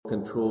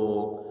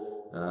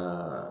self-control,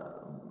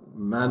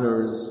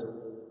 manners.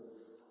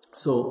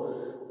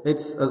 So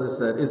it's, as I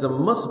said, is a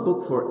must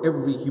book for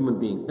every human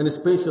being, and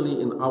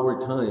especially in our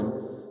time,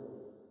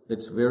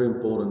 it's very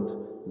important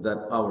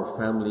that our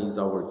families,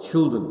 our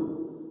children,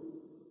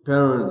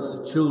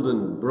 parents,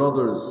 children,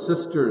 brothers,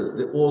 sisters,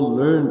 they all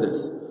learn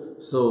this,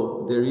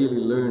 so they really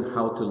learn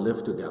how to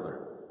live together.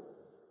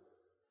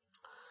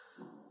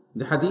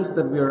 The hadith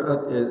that we are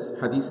at is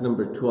hadith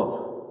number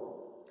 12.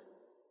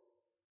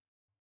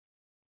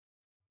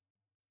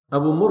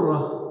 Abu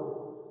Murrah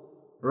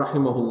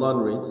rahimahullah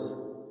narrates,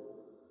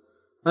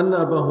 أن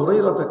أبا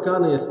هريرة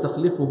كان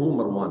يستخلفه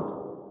مروان,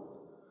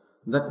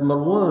 that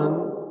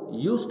Marwan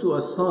used to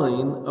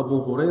assign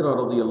Abu Hurairah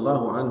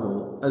radiyallahu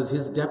anhu as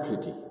his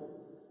deputy.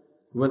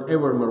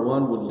 Whenever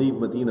Marwan would leave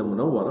Medina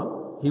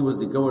Munawwara, he was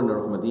the governor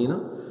of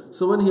Medina,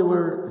 so when he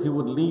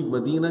would leave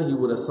Medina, he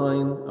would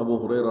assign Abu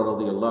Hurairah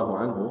radiyallahu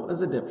anhu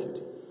as a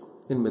deputy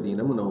in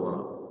Medina Munawwara.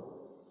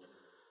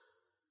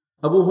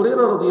 Abu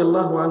Hurairah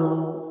radiyallahu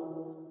anhu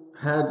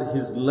had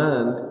his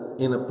land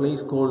in a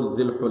place called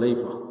Dhul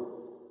Hulayfa.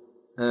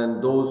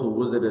 And those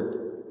who visited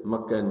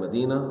Makkah and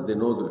Medina, they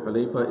know Dhul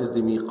Hulayfa is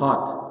the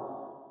miqat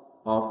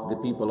of the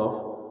people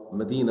of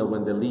Medina.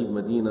 When they leave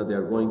Medina, they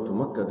are going to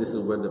Makkah. This is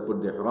where they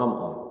put the ihram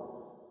on.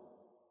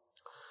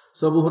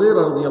 So Abu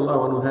Hurairah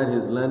radiallahu anhu had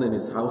his land and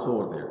his house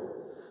over there.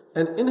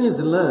 And in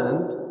his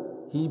land,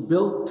 he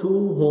built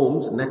two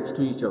homes next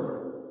to each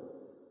other.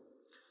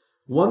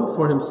 One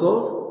for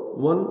himself,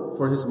 one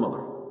for his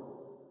mother.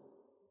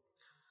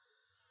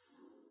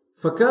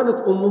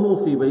 فَكَانَتْ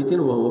أُمُّهُ فِي بَيْتٍ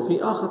وَهُوَ فِي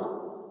آخَرٍ.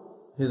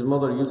 His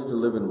mother used to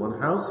live in one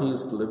house, he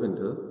used to live in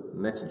the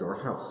next door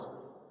house.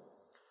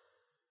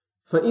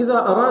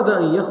 فَإِذَا أَرَادَ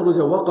أَن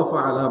يَخْرُجَ وَقَفَ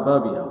عَلَى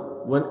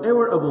بَابِهَا.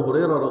 Whenever Abu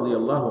Hurairah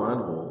radiallahu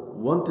anhu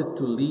wanted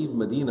to leave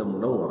Medina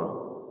Munawwara,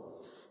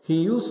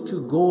 he used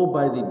to go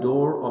by the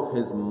door of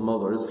his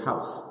mother's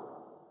house.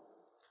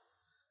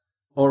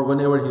 Or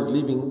whenever he's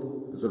leaving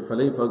Dhul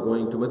Hulayfa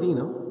going to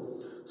Medina,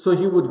 so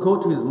he would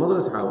go to his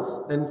mother's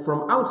house, and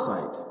from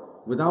outside,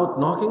 without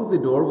knocking the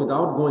door,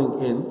 without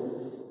going in,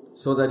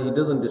 so that he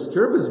doesn't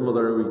disturb his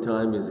mother every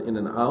time he's in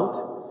and out,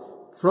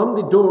 from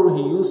the door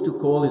he used to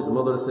call his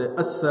mother, say,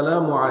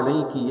 Assalamu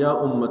alayki ya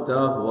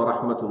ummatah wa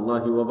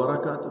rahmatullahi wa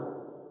barakatuh.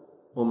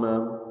 O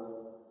ma'am,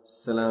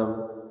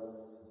 salam,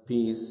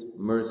 peace,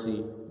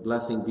 mercy,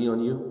 blessing be on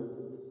you.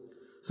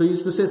 So he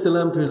used to say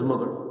salam to his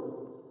mother.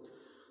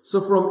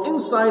 So from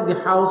inside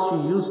the house she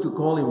used to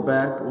call him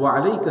back,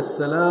 Wa alayka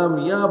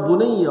salam ya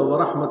bunayya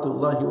wa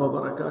rahmatullahi wa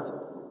barakatuh.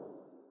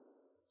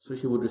 So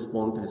she would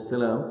respond to his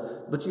salam.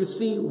 But you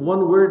see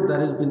one word that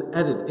has been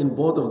added in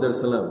both of their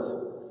salams.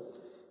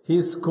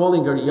 He's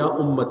calling her Ya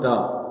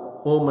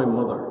Ummata, O my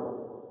mother.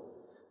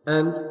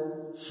 And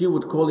she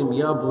would call him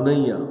Ya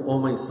Bunayya, O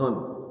my son.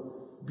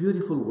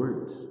 Beautiful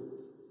words.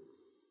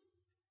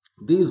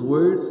 These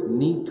words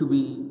need to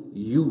be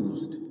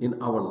used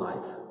in our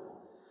life.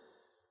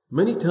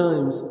 Many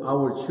times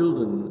our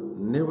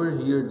children never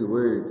hear the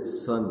word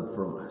son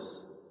from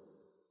us.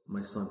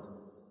 My son.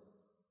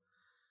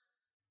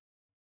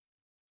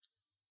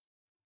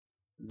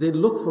 They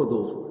look for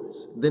those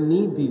words. They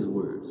need these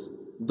words.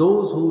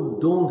 Those who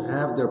don't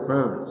have their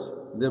parents,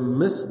 they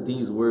miss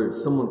these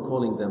words, someone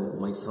calling them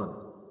my son.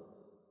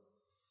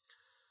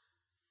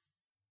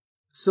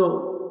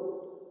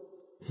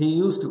 So he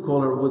used to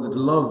call her with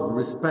love,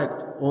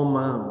 respect, oh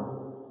ma'am.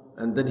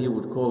 And then he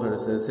would call her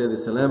and say the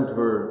salam to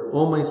her,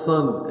 oh my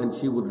son, and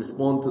she would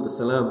respond to the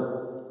salam.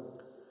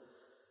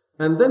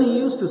 And then he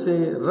used to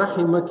say,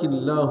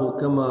 Rahimakillahu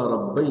kama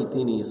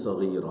rabbaytini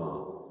saghira.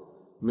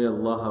 May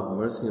Allah have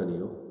mercy on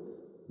you,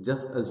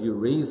 just as you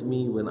raised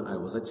me when I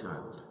was a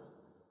child.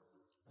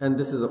 And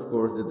this is of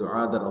course the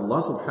dua that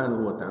Allah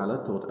subhanahu wa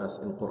ta'ala taught us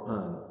in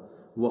Quran.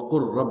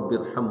 وَقُلْ رَبِّ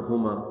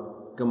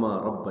ارْحَمْهُمَا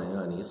كَمَا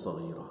رَبَّيَانِي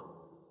صَغِيرًا.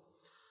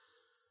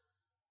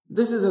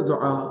 This is a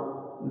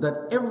dua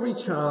that every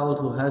child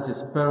who has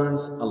his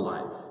parents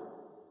alive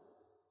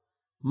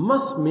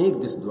must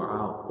make this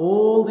dua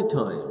all the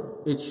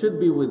time. It should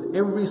be with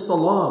every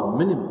salah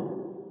minimum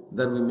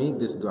that we make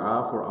this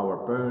dua for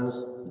our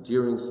parents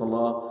during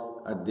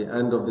salah, at the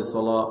end of the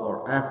salah,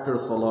 or after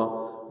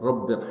salah.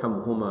 رَبِّ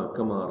ارْحَمْهُمَا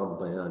كَمَا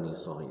رَبَّيَانِي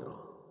صَغِيرًا.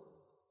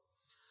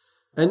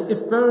 And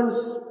if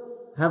parents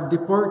have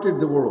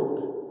departed the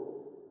world,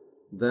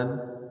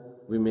 then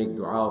we make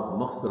dua of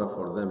maghfirah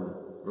for them.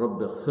 رَبِّ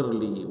اغْفِرْ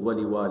لِي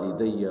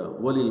وَلِوَالِدَيَّ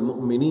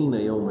وَلِلْمُؤْمِنِينَ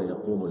يَوْمَ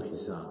يَقُومُ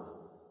الْحِسَابِ.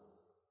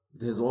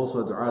 There is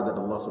also a dua that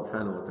Allah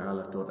subhanahu wa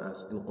ta'ala taught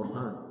us in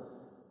Quran.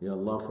 Ya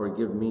Allah,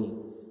 forgive me,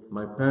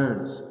 my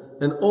parents,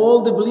 and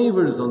all the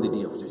believers on the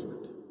Day of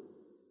Judgment.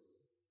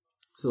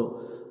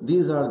 So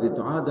these are the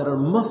dua that are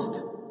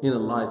must in a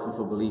life of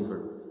a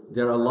believer.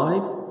 They are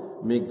alive,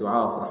 make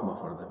dua of rahmah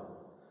for them.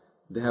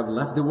 They have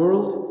left the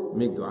world,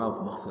 make dua of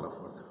maghfirah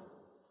for them.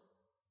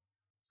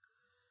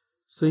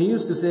 So he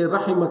used to say,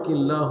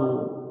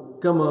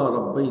 Rahimakillahu kama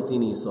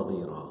rabbaytini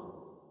saghira.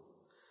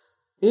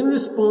 In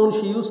response,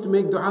 she used to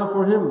make dua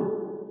for him.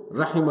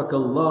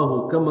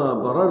 Rahimakallahu kama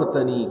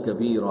barartani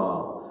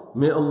kabira.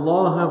 May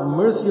Allah have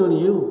mercy on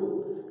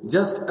you,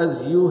 just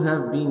as you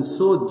have been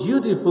so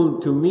dutiful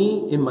to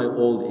me in my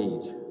old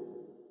age.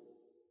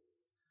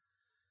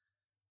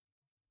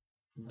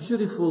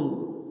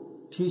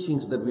 Beautiful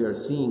teachings that we are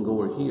seeing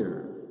over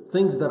here,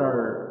 things that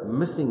are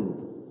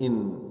missing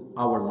in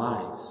our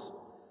lives.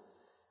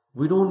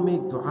 We don't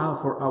make dua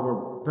for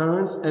our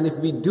parents, and if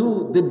we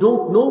do, they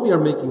don't know we are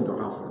making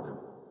dua for them.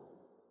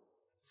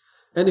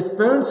 And if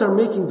parents are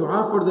making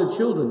dua for their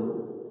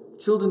children,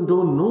 children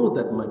don't know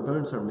that my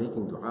parents are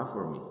making dua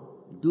for me.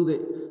 Do they?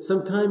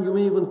 Sometimes you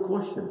may even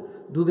question,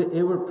 do they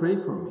ever pray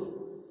for me?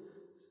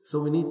 So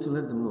we need to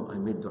let them know, I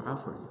made dua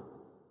for you.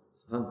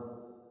 Son,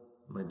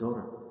 my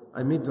daughter,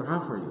 I made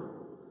dua for you.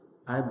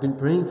 I've been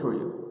praying for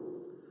you.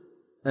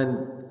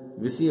 And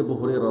we see Abu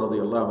Hurairah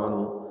radiallahu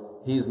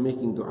anhu, he is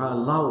making dua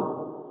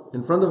loud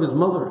in front of his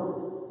mother.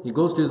 He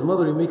goes to his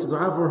mother, he makes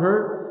dua for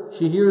her,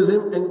 she hears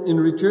him, and in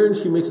return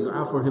she makes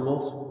dua for him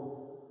also.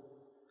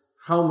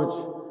 How much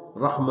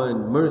rahmah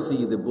and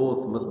mercy they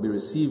both must be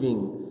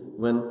receiving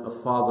when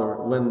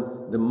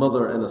the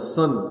mother and a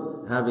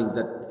son having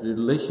that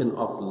relation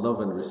of love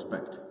and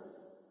respect.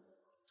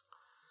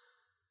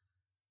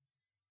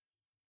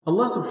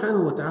 Allah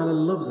subhanahu wa ta'ala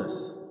loves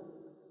us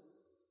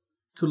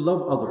to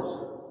love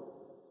others.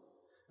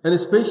 And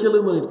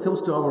especially when it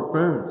comes to our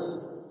parents,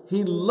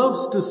 He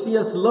loves to see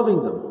us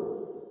loving them.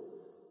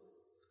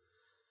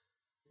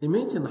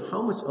 Imagine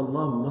how much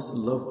Allah must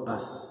love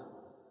us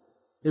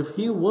if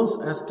He wants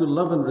us to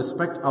love and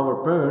respect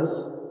our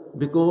parents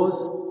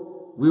because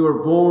we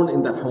were born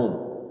in that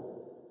home.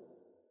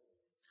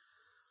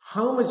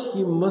 How much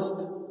He must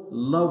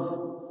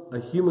love a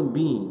human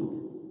being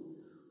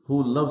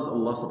who loves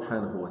Allah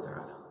subhanahu wa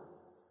ta'ala.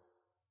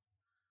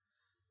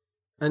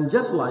 And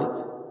just like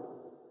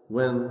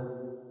when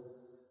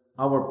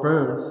our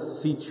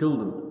parents see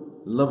children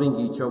loving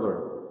each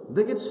other,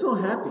 they get so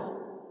happy.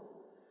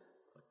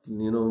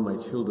 You know,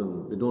 my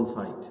children, they don't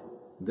fight.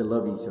 They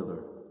love each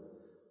other.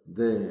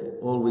 They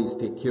always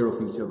take care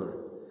of each other.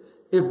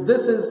 If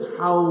this is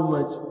how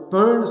much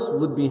parents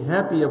would be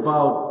happy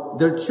about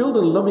their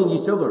children loving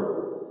each other,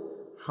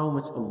 how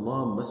much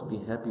Allah must be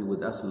happy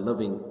with us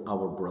loving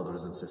our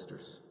brothers and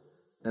sisters.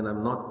 And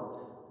I'm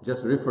not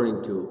just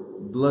referring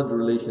to blood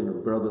relation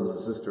of brothers and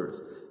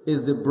sisters.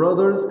 It's the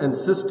brothers and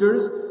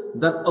sisters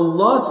that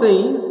Allah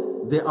says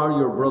they are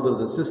your brothers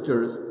and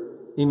sisters.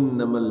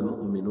 Innamal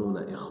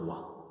mu'minuna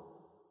ikhwa.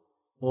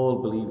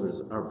 All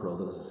believers are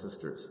brothers and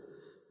sisters.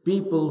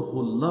 People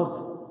who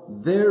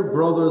love their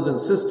brothers and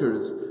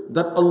sisters,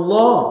 that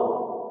Allah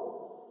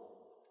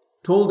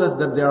told us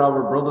that they are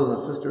our brothers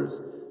and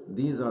sisters,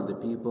 these are the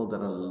people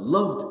that are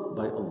loved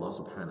by Allah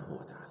subhanahu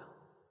wa ta'ala.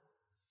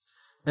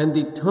 And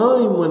the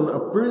time when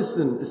a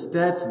person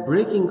starts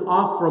breaking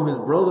off from his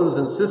brothers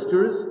and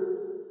sisters,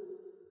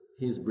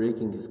 he is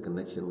breaking his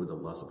connection with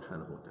Allah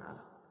subhanahu wa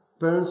ta'ala.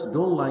 Parents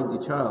don't like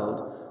the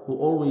child who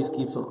always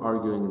keeps on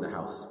arguing in the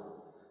house.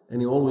 And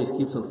he always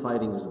keeps on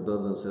fighting with his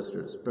brothers and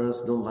sisters.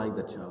 Parents don't like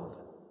that child.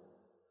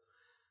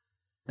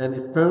 And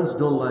if parents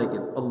don't like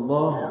it,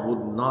 Allah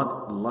would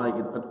not like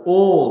it at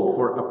all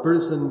for a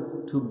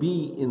person to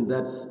be in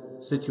that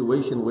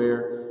situation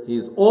where he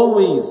is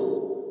always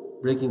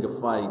breaking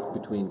a fight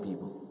between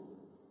people.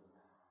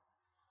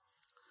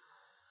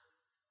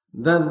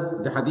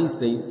 Then the hadith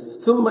says,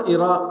 ثُمَّ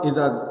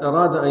إِذَا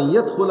أَرَادَ أَن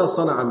يَدْخُلَ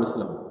صَنَعَ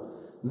مِثْلَهُ.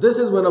 This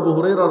is when Abu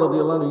Hurairah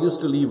radiallahu anhu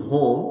used to leave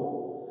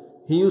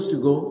home. He used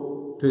to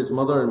go to his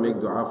mother and make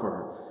dua for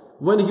her.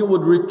 When he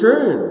would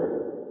return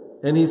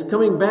and he's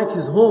coming back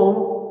his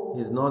home,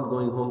 he's not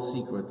going home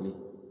secretly.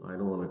 I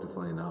don't want her to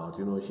find out.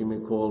 You know, she may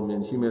call me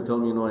and she may tell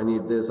me, I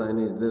need this,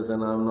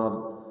 and I'm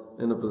not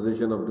in a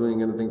position of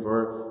doing anything for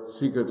her.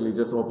 Secretly,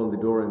 just open the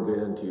door and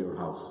get into your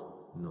house.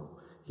 No.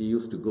 He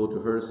used to go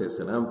to her, say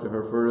salam to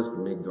her first,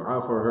 make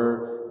dua for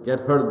her,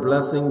 get her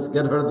blessings,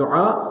 get her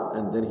dua,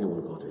 and then he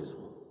will go to his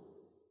home.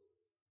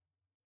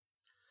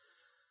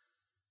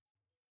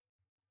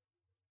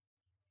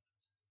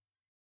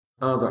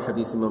 Another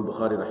hadith Imam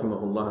Bukhari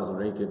rahimahullah has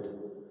narrated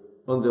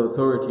on the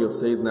authority of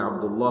Sayyidina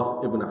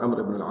Abdullah ibn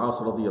Amr ibn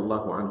al-As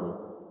radiyallahu anhu,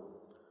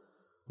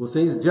 who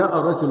says, جاء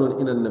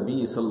رجل إلى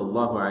النبي صلى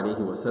الله عليه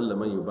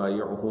وسلم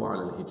يبايعه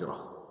على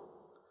الهجرة.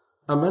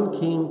 A man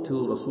came to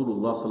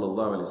Rasulullah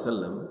sallallahu alaihi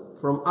wasallam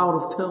from out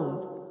of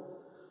town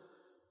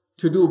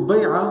to do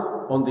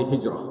bay'ah on the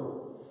hijrah.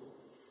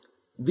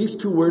 These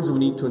two words we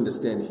need to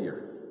understand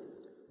here.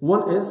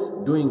 One is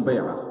doing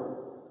bay'ah.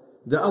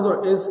 The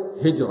other is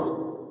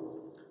hijrah.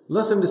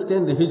 Let's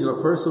understand the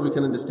hijrah first so we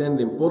can understand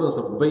the importance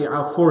of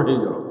bay'ah for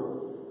hijrah.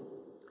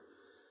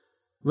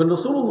 When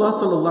Rasulullah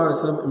sallallahu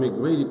alaihi wasallam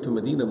immigrated to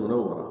Medina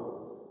Munawwara,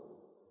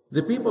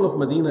 the people of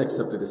Medina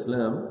accepted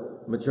Islam,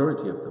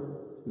 majority of them.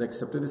 They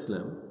accepted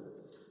Islam,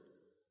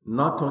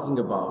 not talking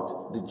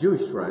about the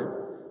Jewish tribe,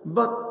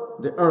 but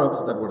the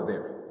Arabs that were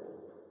there.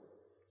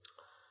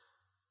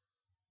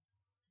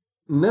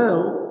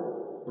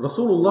 Now,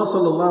 Rasulullah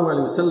sallallahu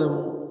alaihi wasallam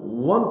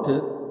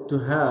wanted to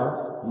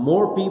have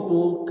more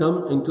people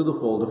come into the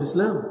fold of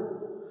Islam.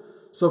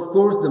 So of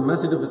course the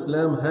message of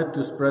Islam had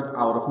to spread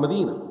out of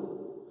Medina.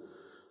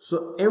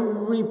 So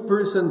every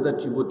person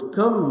that would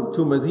come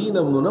to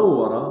Medina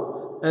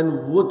Munawwara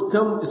and would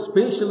come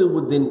especially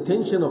with the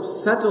intention of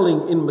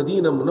settling in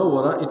Medina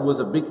Munawwara, it was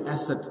a big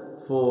asset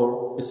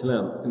for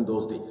Islam in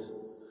those days.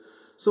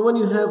 So when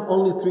you have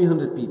only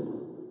 300 people,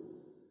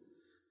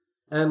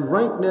 and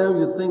right now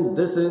you think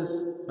this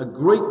is a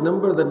great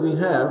number that we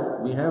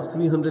have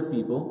 300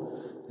 people.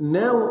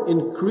 Now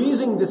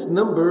increasing this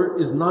number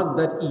is not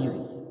that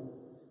easy,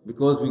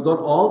 because we got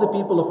all the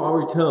people of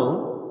our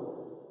town,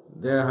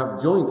 they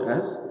have joined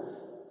us,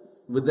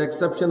 with the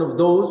exception of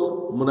those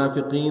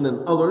munafiqeen and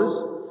others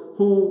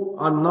who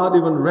are not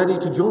even ready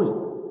to join.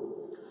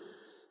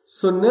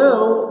 So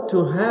now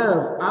to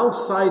have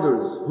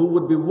outsiders who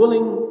would be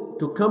willing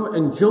to come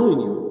and join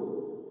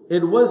you,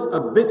 it was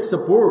a big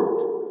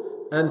support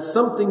and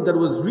something that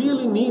was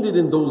really needed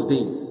in those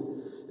days,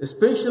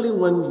 especially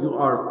when you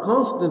are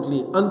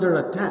constantly under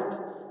attack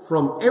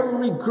from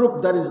every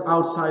group that is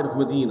outside of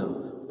Medina.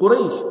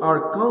 Quraysh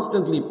are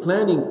constantly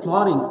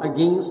plotting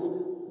against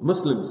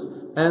Muslims,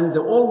 and they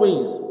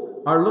always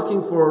are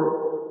looking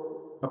for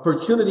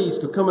opportunities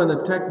to come and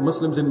attack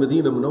Muslims in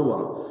Medina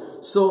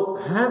Munawwara. So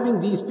having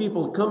these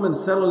people come and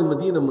settle in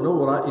Medina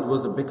Munawwara, it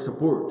was a big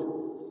support.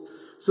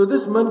 So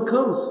this man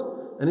comes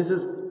and he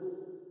says,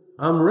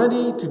 I'm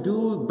ready to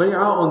do bay'ah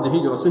on the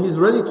hijrah. So he's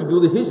ready to do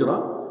the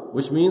hijrah,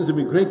 which means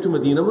immigrate to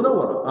Medina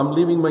Munawwara. I'm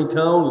leaving my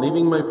town,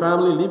 leaving my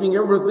family, leaving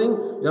everything.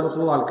 Ya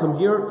Rasulullah, I'll come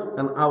here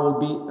and I will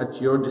be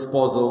at your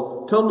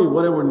disposal. Tell me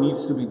whatever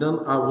needs to be done,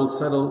 I will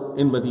settle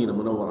in Medina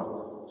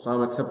Munawwara. So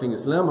I'm accepting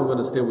Islam, I'm going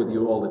to stay with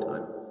you all the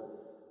time.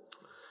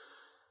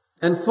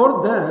 And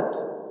for that,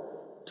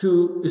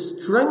 to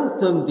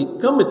strengthen the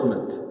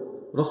commitment,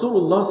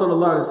 Rasulullah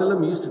sallallahu alaihi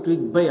wasallam used to take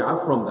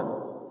bay'ah from them.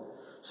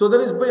 So there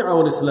is bay'ah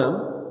on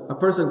Islam. A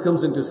person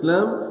comes into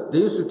Islam, they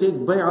used to take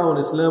bay'ah on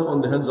Islam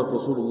on the hands of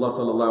Rasulullah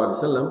sallallahu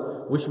alaihi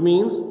wasallam, which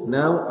means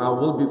now I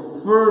will be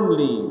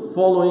firmly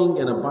following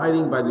and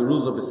abiding by the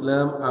rules of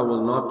Islam. I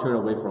will not turn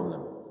away from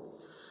them.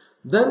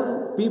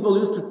 Then people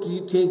used to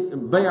take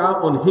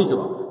bay'ah on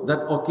hijrah,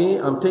 that okay,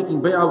 I'm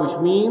taking bay'ah, which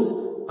means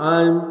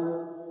I'm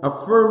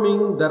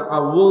affirming that I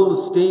will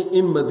stay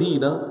in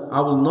Medina.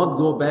 I will not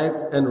go back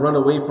and run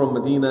away from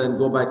Medina and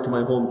go back to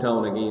my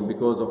hometown again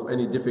because of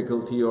any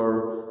difficulty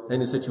or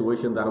any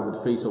situation that I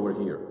would face over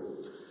here.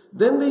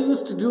 Then they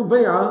used to do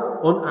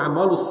bay'ah on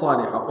a'malus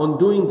salihah, on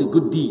doing the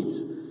good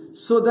deeds.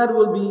 So that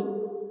will be,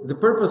 the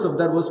purpose of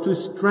that was to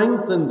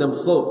strengthen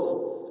themselves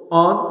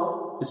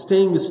on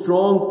staying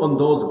strong on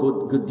those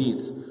good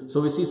deeds.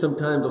 So we see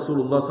sometimes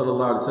Rasulullah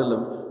sallallahu alaihi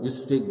wasallam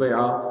used to take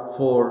bay'ah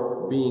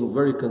for being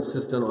very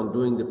consistent on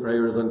doing the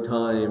prayers on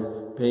time,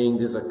 paying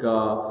the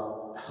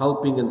zakah,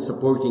 helping and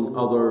supporting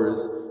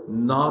others,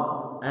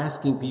 not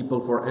asking people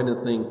for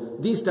anything,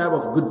 these type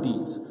of good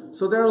deeds.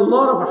 So there are a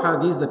lot of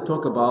hadiths that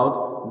talk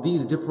about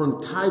these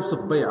different types of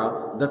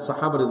bay'ah that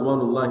Sahaba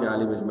Ridwanullahi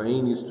alayhim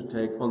ajma'in used to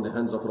take on the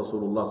hands of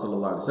Rasulullah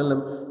sallallahu alaihi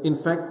wasallam. In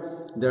fact,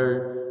 there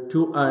are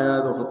two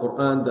ayat of the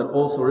Quran that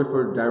also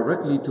refer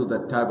directly to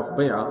that type of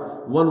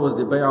bay'ah. One was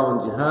the bay'ah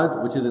on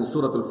jihad, which is in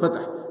Surah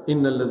Al-Fatih.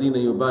 إِنَّ الَّذِينَ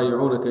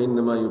يُبَايِعُونَكَ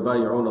إِنَّمَا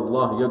يُبَايِعُونَ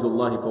اللَّهِ يَدُ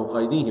اللَّهِ فَوْقَ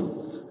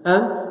أَيْدِيهِمْ.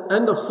 And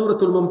end of Surah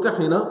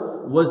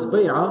Al-Mumtahina was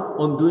bay'ah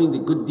on doing the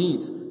good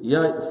deeds,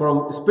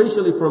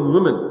 especially from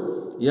women.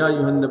 يا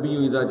أيها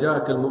النبي إذا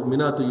جاءك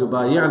المؤمنات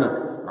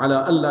يبايعنك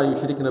على ألا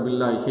يشركن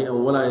بالله شيئا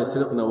ولا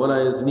يسرقن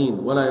ولا يزنين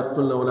ولا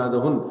يقتلن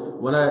أولادهن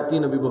ولا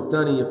يأتين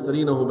ببهتان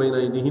يفترينه بين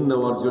أيديهن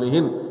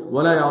وأرجلهن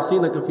ولا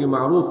يعصينك في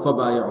معروف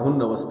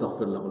فبايعهن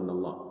واستغفر لهن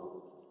الله.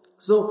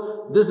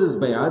 So this is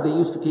bay'ah. They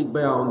used to take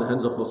bay'ah on the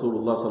hands of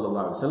Rasulullah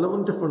sallallahu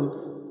alaihi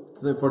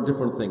wasallam for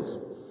different things.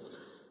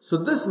 So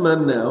this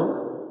man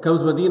now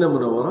comes Medina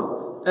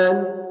Munawwara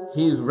and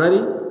he is ready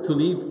to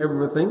leave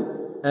everything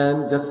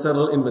and just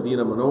settle in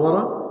Medina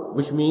Munawwara,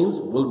 which means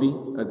will be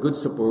a good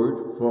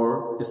support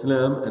for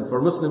Islam and for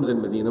Muslims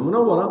in Medina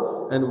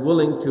Munawwara, and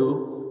willing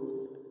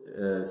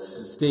to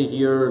stay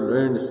here,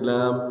 learn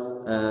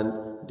Islam,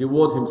 and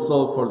devote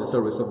himself for the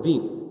service of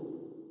Deen.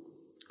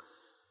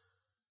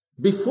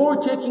 Before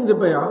taking the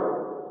bay'ah,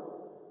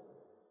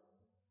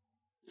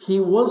 he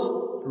wants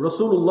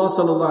Rasulullah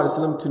sallallahu alaihi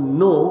wasallam to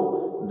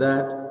know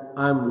that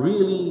I'm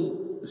really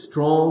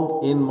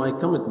strong in my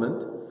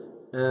commitment,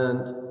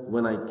 and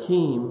when I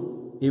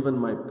came, even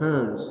my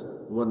parents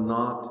were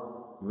not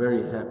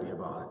very happy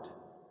about it.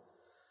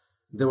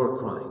 They were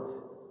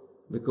crying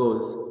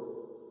because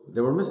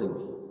they were missing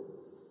me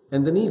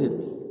and they needed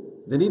me.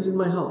 They needed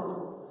my help.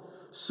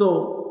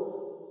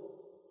 So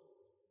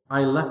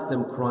I left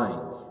them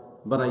crying,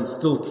 but I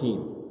still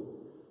came.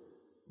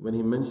 When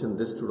he mentioned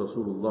this to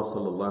Rasulullah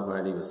sallallahu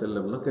alaihi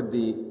wasallam, look at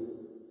the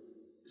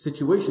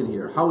situation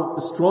here, how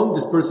strong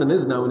this person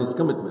is now in his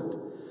commitment.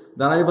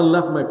 That I even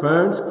left my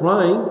parents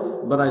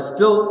crying, but I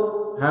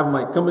still have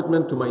my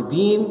commitment to my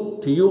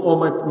deen, to you,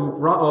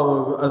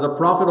 as a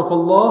prophet of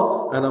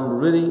Allah, and I'm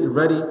really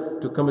ready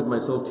to commit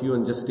myself to you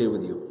and just stay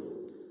with you.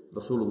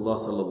 Rasulullah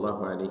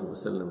sallallahu alaihi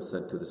wasallam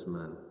said to this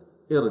man,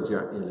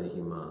 "Irja'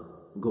 ilayhima,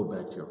 go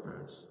back to your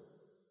parents.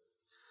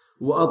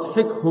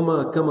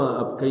 وَأَضْحِكْهُمَا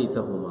كَمَا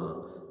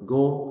أَبْكَيْتَهُمَا,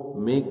 go go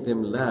make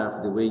them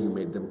laugh the way you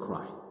made them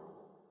cry.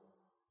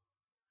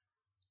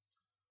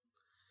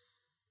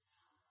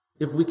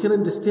 If we can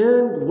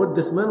understand what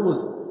this man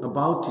was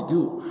about to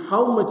do,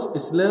 how much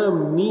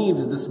Islam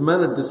needs this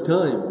man at this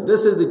time.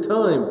 This is the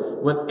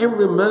time when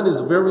every man is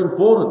very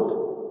important.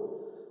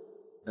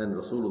 And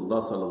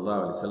Rasulullah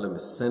sallallahu alaihi wasallam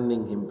is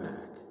sending him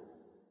back.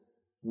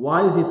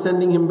 Why is he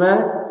sending him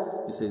back?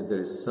 He says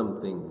there is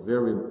something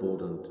very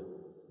important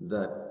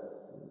that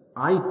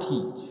I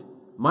teach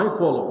my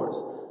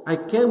followers. I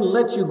can't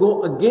let you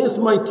go against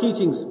my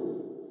teachings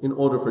in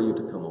order for you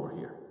to come over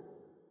here.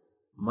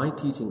 My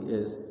teaching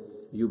is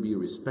you be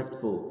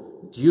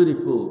respectful,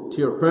 dutiful to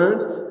your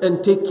parents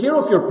and take care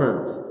of your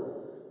parents.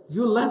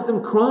 You left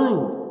them crying.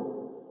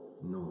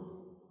 No,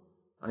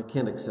 I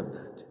can't accept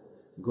that.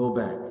 Go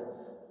back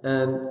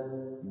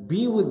and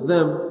be with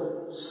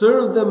them,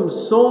 serve them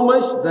so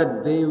much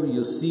that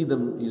you see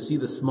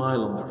the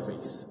smile on their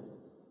face.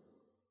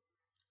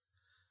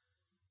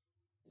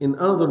 In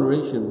another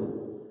narration,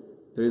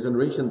 there is a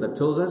narration that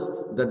tells us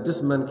that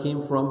this man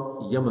came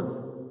from Yemen.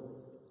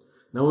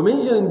 Now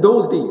imagine in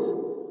those days,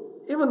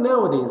 even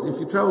nowadays, if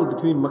you travel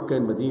between Mecca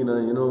and Medina,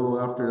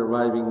 after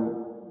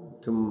arriving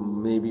to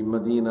maybe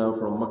Medina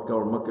from Mecca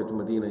or Mecca to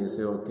Medina, you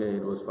say, okay,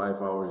 it was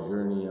 5 hours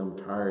journey, I'm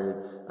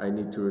tired, I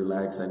need to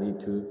relax, I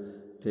need to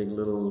take a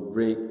little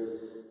break.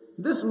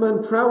 This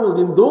man traveled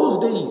in those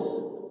days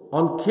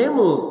on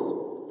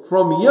camels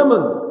from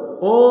Yemen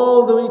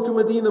all the way to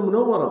Medina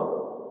Munawwara.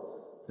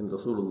 And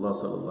Rasulullah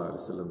sallallahu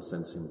alaihi wasallam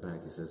sends him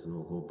back. He says,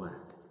 no, go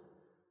back.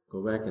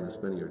 Go back and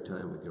spend your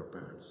time with your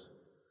parents.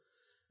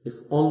 If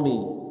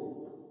only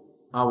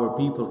our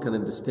people can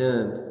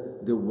understand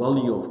the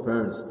value of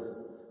parents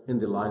in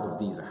the light of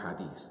these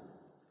hadiths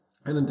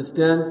and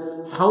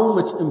understand how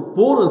much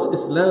importance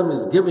Islam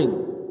is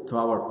giving to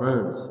our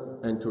parents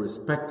and to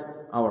respect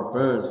our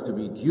parents, to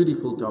be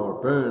dutiful to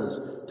our parents,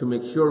 to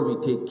make sure we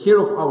take care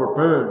of our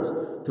parents,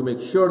 to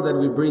make sure that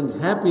we bring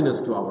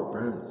happiness to our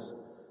parents.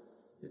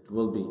 It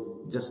will be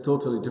just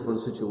totally different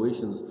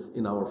situations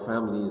in our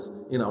families,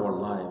 in our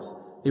lives,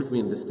 if we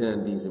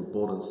understand the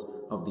importance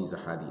of these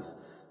hadiths.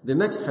 The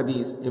next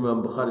hadith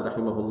Imam Bukhari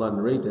rahimahullah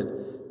narrated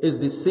is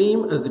the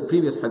same as the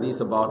previous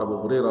hadith about Abu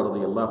Hurairah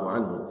radiyallahu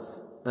anhu.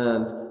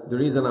 And the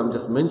reason I'm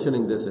just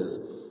mentioning this is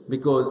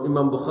because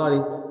Imam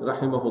Bukhari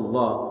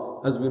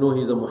rahimahullah, as we know,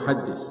 he's a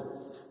muhaddis.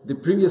 The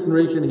previous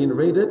narration he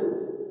narrated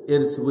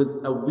is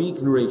with a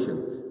weak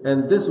narration,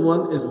 and this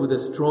one is with a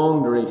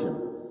strong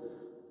narration.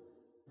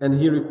 And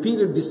he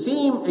repeated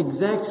the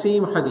exact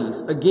same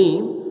hadith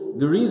again.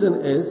 The reason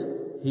is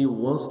he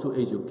wants to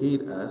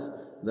educate us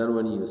that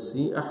when you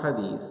see a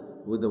hadith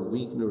with a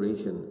weak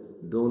narration,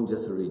 don't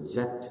just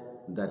reject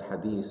that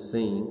hadith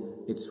saying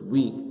it's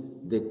weak.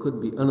 There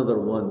could be another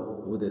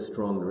one with a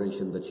strong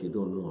narration that you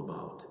don't know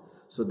about.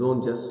 So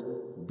don't just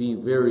be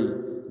very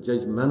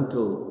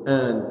judgmental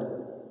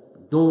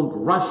and don't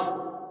rush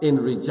in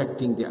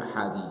rejecting the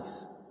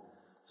hadith.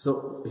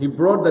 So he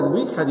brought that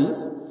weak hadith,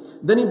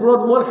 then he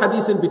brought one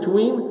hadith in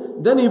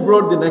between, then he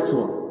brought the next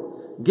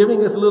one,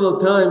 giving us a little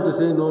time to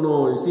say,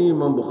 no, you see,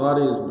 Imam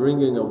Bukhari is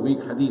bringing a weak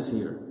hadith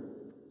here.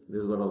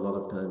 This is what a lot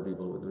of time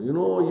people would do.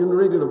 You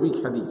narrated a weak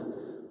hadith.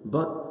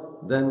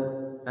 But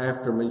then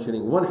after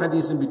mentioning one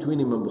hadith in between,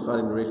 Imam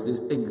Bukhari narrates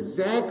this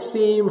exact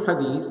same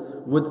hadith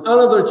with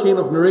another chain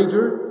of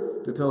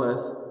narrator to tell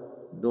us,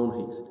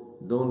 don't haste,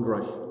 don't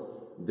rush.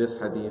 This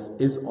hadith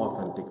is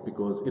authentic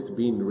because it's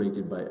being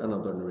narrated by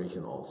another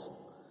narration also.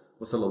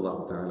 وصلى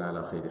الله تعالى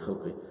على خير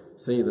خلقه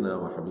سيدنا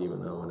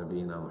وحبيبنا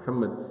ونبينا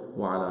محمد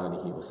وعلى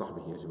آله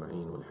وصحبه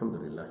أجمعين والحمد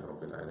لله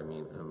رب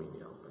العالمين آمين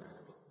يا رب العالمين.